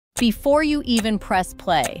Before you even press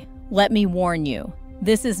play, let me warn you,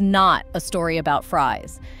 this is not a story about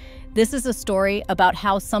fries. This is a story about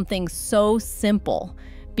how something so simple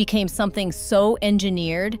became something so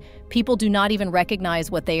engineered, people do not even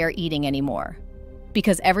recognize what they are eating anymore.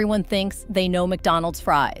 Because everyone thinks they know McDonald's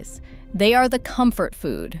fries. They are the comfort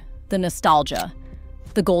food, the nostalgia,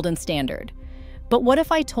 the golden standard. But what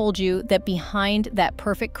if I told you that behind that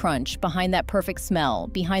perfect crunch, behind that perfect smell,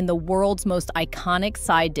 behind the world's most iconic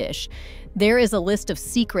side dish, there is a list of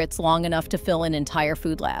secrets long enough to fill an entire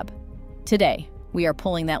food lab? Today, we are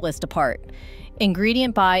pulling that list apart.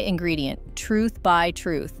 Ingredient by ingredient, truth by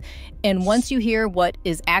truth. And once you hear what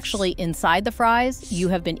is actually inside the fries you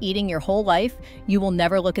have been eating your whole life, you will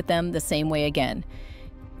never look at them the same way again.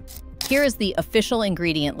 Here is the official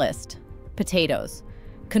ingredient list. Potatoes,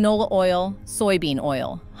 canola oil, soybean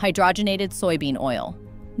oil, hydrogenated soybean oil,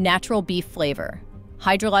 natural beef flavor,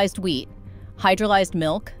 hydrolyzed wheat, hydrolyzed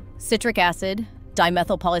milk, citric acid,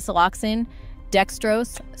 dimethylpolysiloxane,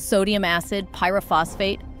 dextrose, sodium acid,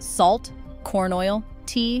 pyrophosphate, salt, corn oil,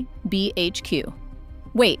 TBHQ.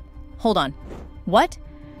 Wait, hold on. What?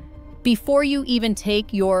 Before you even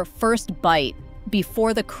take your first bite,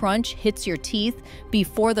 before the crunch hits your teeth,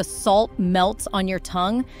 before the salt melts on your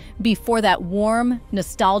tongue, before that warm,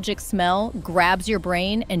 nostalgic smell grabs your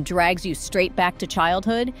brain and drags you straight back to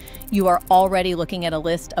childhood, you are already looking at a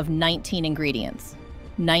list of 19 ingredients.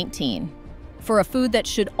 19. For a food that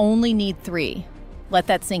should only need 3. Let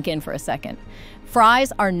that sink in for a second.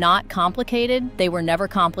 Fries are not complicated. They were never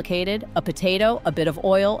complicated. A potato, a bit of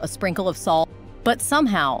oil, a sprinkle of salt. But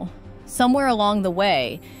somehow, somewhere along the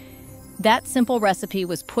way, that simple recipe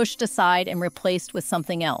was pushed aside and replaced with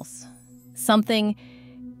something else. Something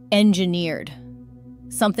engineered.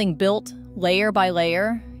 Something built layer by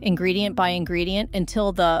layer, ingredient by ingredient,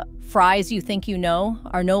 until the fries you think you know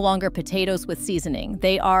are no longer potatoes with seasoning.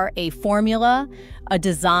 They are a formula, a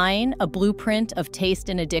design, a blueprint of taste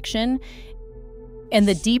and addiction. And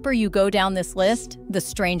the deeper you go down this list, the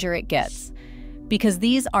stranger it gets. Because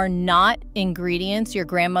these are not ingredients your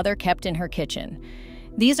grandmother kept in her kitchen.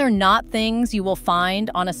 These are not things you will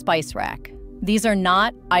find on a spice rack. These are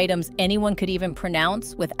not items anyone could even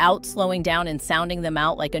pronounce without slowing down and sounding them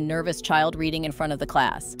out like a nervous child reading in front of the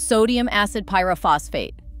class. Sodium acid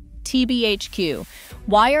pyrophosphate, TBHQ.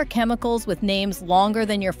 Why are chemicals with names longer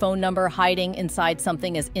than your phone number hiding inside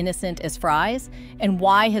something as innocent as fries? And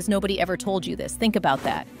why has nobody ever told you this? Think about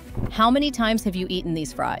that. How many times have you eaten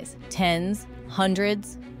these fries? Tens,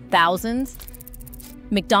 hundreds, thousands?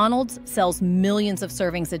 McDonald's sells millions of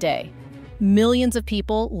servings a day. Millions of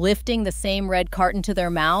people lifting the same red carton to their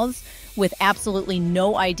mouths with absolutely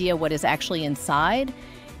no idea what is actually inside.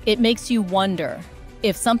 It makes you wonder,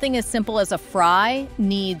 if something as simple as a fry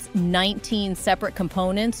needs 19 separate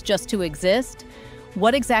components just to exist,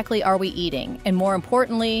 what exactly are we eating? And more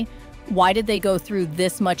importantly, why did they go through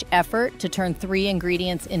this much effort to turn 3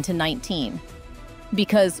 ingredients into 19?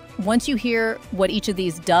 Because once you hear what each of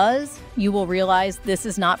these does, you will realize this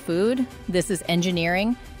is not food, this is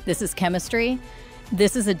engineering, this is chemistry,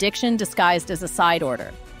 this is addiction disguised as a side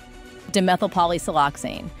order.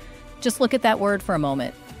 Dimethylpolysiloxane. Just look at that word for a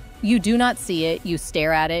moment. You do not see it, you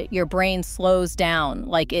stare at it, your brain slows down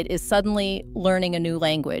like it is suddenly learning a new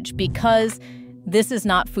language, because this is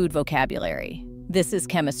not food vocabulary. This is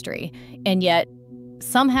chemistry. And yet,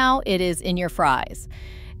 somehow it is in your fries.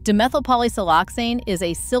 Dimethylpolysiloxane is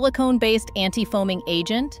a silicone-based anti-foaming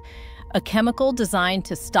agent, a chemical designed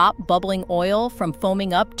to stop bubbling oil from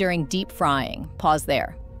foaming up during deep frying. Pause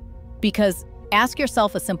there. Because ask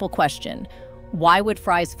yourself a simple question. Why would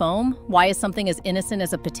fries foam? Why is something as innocent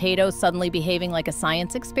as a potato suddenly behaving like a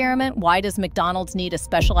science experiment? Why does McDonald's need a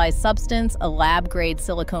specialized substance, a lab-grade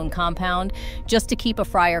silicone compound, just to keep a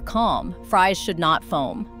fryer calm? Fries should not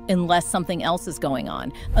foam, unless something else is going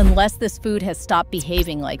on, unless this food has stopped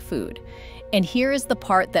behaving like food. And here is the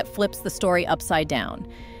part that flips the story upside down.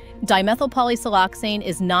 Dimethylpolysiloxane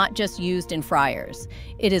is not just used in fryers.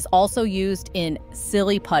 It is also used in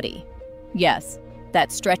silly putty. Yes,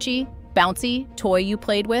 that stretchy, bouncy toy you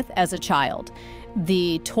played with as a child.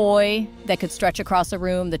 The toy that could stretch across a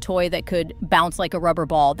room, the toy that could bounce like a rubber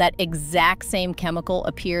ball, that exact same chemical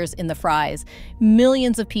appears in the fries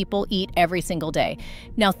millions of people eat every single day.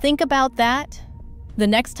 Now think about that. The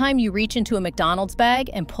next time you reach into a McDonald's bag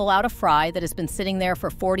and pull out a fry that has been sitting there for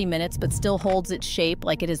 40 minutes but still holds its shape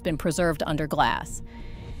like it has been preserved under glass.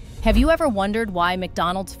 Have you ever wondered why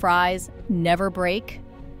McDonald's fries never break,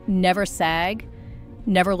 never sag,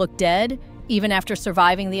 never look dead? Even after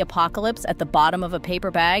surviving the apocalypse at the bottom of a paper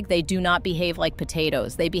bag, they do not behave like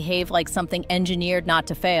potatoes. They behave like something engineered not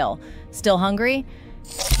to fail. Still hungry?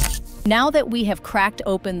 Now that we have cracked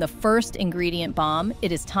open the first ingredient bomb,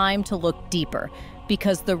 it is time to look deeper,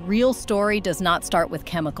 because the real story does not start with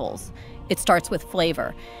chemicals. It starts with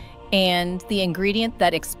flavor. And the ingredient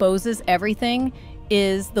that exposes everything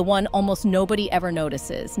is the one almost nobody ever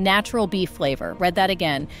notices: natural beef flavor. Read that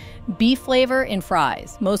again. Beef flavor in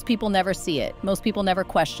fries. Most people never see it. Most people never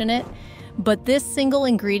question it. But this single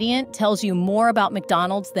ingredient tells you more about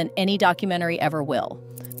McDonald's than any documentary ever will.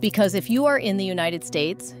 Because if you are in the United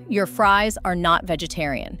States, your fries are not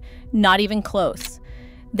vegetarian. Not even close.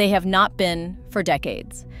 They have not been for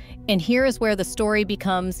decades. And here is where the story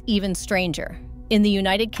becomes even stranger. In the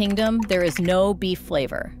United Kingdom, there is no beef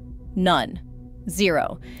flavor. None.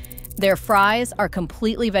 Zero. Their fries are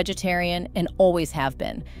completely vegetarian and always have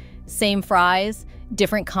been. Same fries,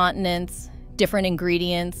 different continents, different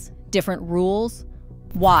ingredients, different rules.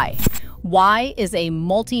 Why? Why is a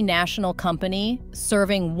multinational company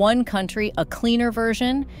serving one country a cleaner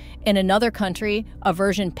version and another country a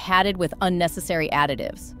version padded with unnecessary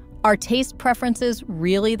additives? Are taste preferences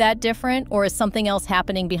really that different, or is something else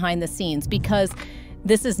happening behind the scenes? Because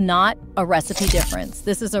this is not a recipe difference.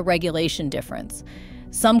 This is a regulation difference.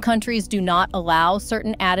 Some countries do not allow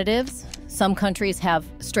certain additives. Some countries have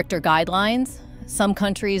stricter guidelines. Some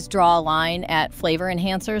countries draw a line at flavor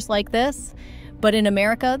enhancers like this. But in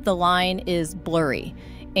America, the line is blurry.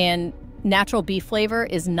 And natural beef flavor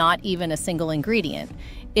is not even a single ingredient.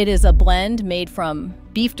 It is a blend made from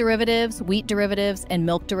beef derivatives, wheat derivatives, and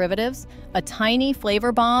milk derivatives, a tiny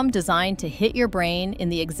flavor bomb designed to hit your brain in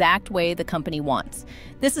the exact way the company wants.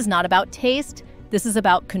 This is not about taste, this is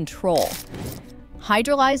about control.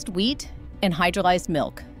 Hydrolyzed wheat and hydrolyzed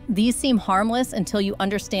milk. These seem harmless until you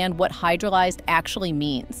understand what hydrolyzed actually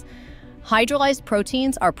means. Hydrolyzed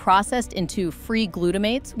proteins are processed into free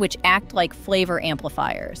glutamates, which act like flavor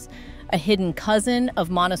amplifiers, a hidden cousin of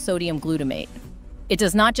monosodium glutamate. It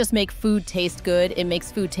does not just make food taste good, it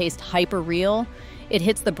makes food taste hyper-real. It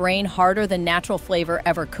hits the brain harder than natural flavor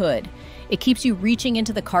ever could. It keeps you reaching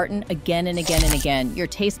into the carton again and again and again. Your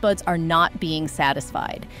taste buds are not being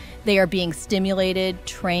satisfied. They are being stimulated,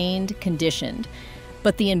 trained, conditioned.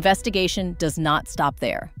 But the investigation does not stop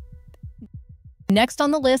there. Next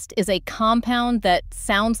on the list is a compound that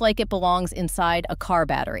sounds like it belongs inside a car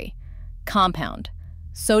battery. Compound: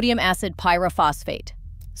 sodium acid pyrophosphate.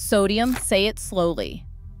 Sodium, say it slowly.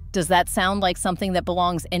 Does that sound like something that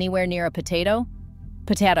belongs anywhere near a potato?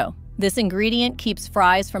 Potato. This ingredient keeps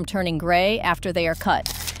fries from turning gray after they are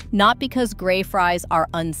cut. Not because gray fries are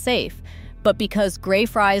unsafe, but because gray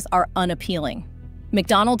fries are unappealing.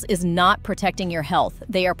 McDonald's is not protecting your health.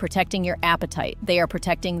 They are protecting your appetite. They are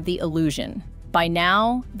protecting the illusion. By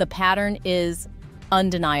now, the pattern is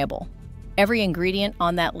undeniable. Every ingredient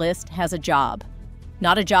on that list has a job.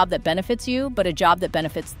 Not a job that benefits you, but a job that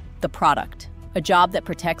benefits the product. A job that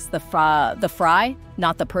protects the fry,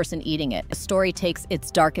 not the person eating it. The story takes its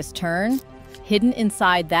darkest turn. Hidden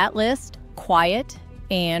inside that list, quiet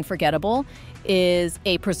and forgettable, is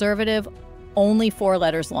a preservative only 4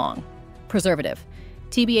 letters long. Preservative.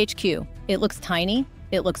 TBHQ. It looks tiny,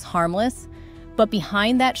 it looks harmless, but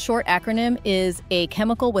behind that short acronym is a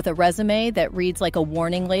chemical with a resume that reads like a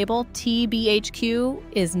warning label. TBHQ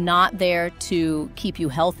is not there to keep you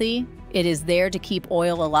healthy. It is there to keep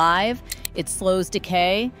oil alive. It slows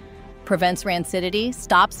decay, prevents rancidity,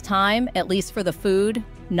 stops time, at least for the food,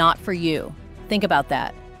 not for you. Think about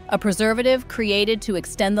that. A preservative created to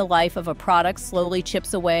extend the life of a product slowly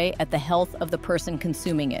chips away at the health of the person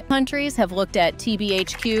consuming it. Countries have looked at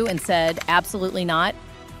TBHQ and said, absolutely not.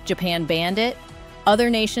 Japan banned it. Other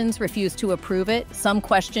nations refused to approve it. Some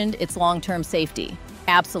questioned its long-term safety.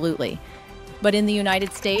 Absolutely. But in the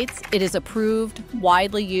United States, it is approved,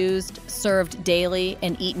 widely used, served daily,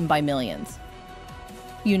 and eaten by millions.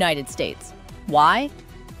 United States. Why?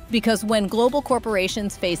 Because when global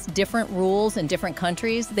corporations face different rules in different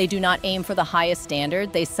countries, they do not aim for the highest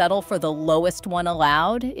standard. They settle for the lowest one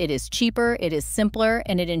allowed. It is cheaper, it is simpler,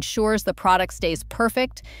 and it ensures the product stays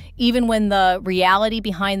perfect, even when the reality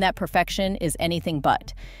behind that perfection is anything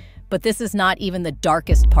but. But this is not even the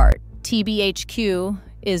darkest part. TBHQ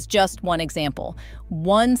is just one example,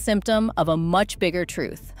 one symptom of a much bigger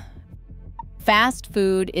truth. Fast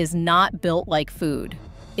food is not built like food.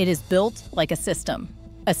 It is built like a system.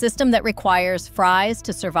 A system that requires fries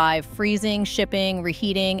to survive freezing, shipping,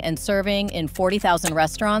 reheating, and serving in 40,000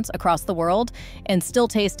 restaurants across the world and still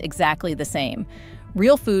taste exactly the same.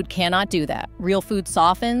 Real food cannot do that. Real food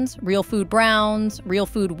softens, real food browns, real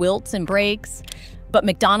food wilts and breaks. But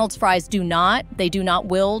McDonald's fries do not. They do not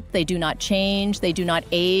wilt, they do not change, they do not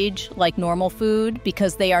age like normal food,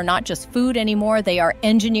 because they are not just food anymore. They are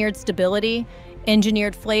engineered stability,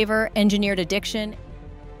 engineered flavor, engineered addiction.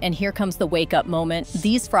 and here comes the wake-up moment.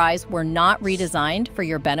 These fries were not redesigned for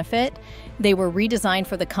your benefit. They were redesigned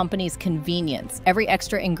for the company's convenience. Every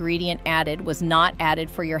extra ingredient added was not added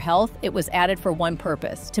for your health. It was added for one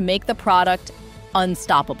purpose: to make the product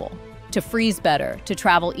unstoppable, to freeze better, to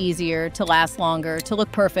travel easier, to last longer, to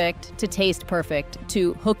look perfect, to taste perfect,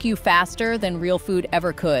 to hook you faster than real food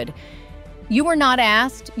ever could. You were not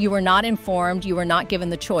asked, you were not informed, you were not given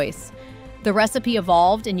the choice. The recipe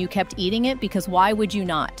evolved and you kept eating it because why would you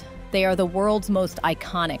not? They are the world's most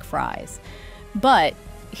iconic fries. But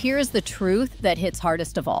here's the truth that hits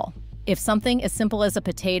hardest of all. If something as simple as a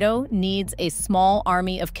potato needs a small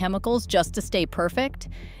army of chemicals just to stay perfect,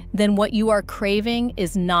 then what you are craving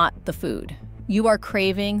is not the food. You are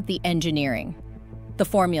craving the engineering, the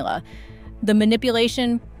formula, the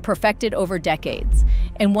manipulation perfected over decades.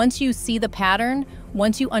 And once you see the pattern,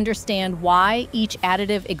 once you understand why each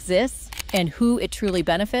additive exists and who it truly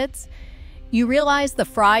benefits, you realize the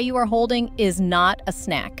fry you are holding is not a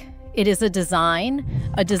snack. It is a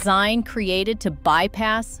design created to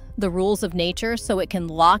bypass the rules of nature so it can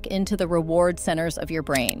lock into the reward centers of your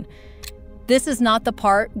brain. This is not the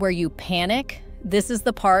part where you panic. This is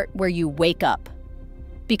the part where you wake up.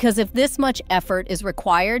 Because if this much effort is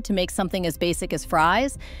required to make something as basic as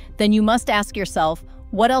fries, then you must ask yourself,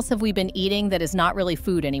 what else have we been eating that is not really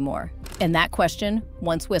food anymore? And that question,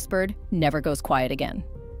 once whispered, never goes quiet again.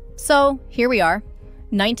 So here we are,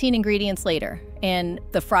 19 ingredients later, and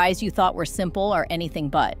the fries you thought were simple are anything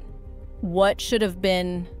but. What should have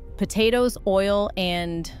been potatoes, oil,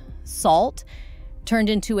 and salt turned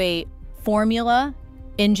into a formula,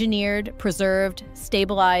 engineered, preserved,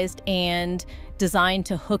 stabilized, and designed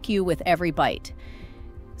to hook you with every bite.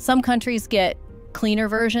 Some countries get cleaner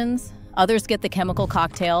versions, others get the chemical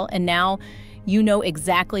cocktail, and now you know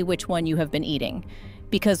exactly which one you have been eating.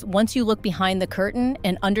 Because once you look behind the curtain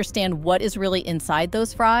and understand what is really inside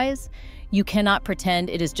those fries, you cannot pretend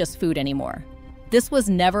it is just food anymore. This was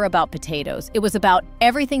never about potatoes. It was about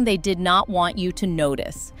everything they did not want you to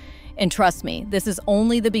notice. And trust me, this is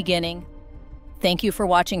only the beginning. Thank you for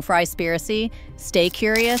watching Fryspiracy. Stay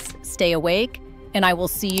curious, stay awake, and I will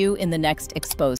see you in the next Expose.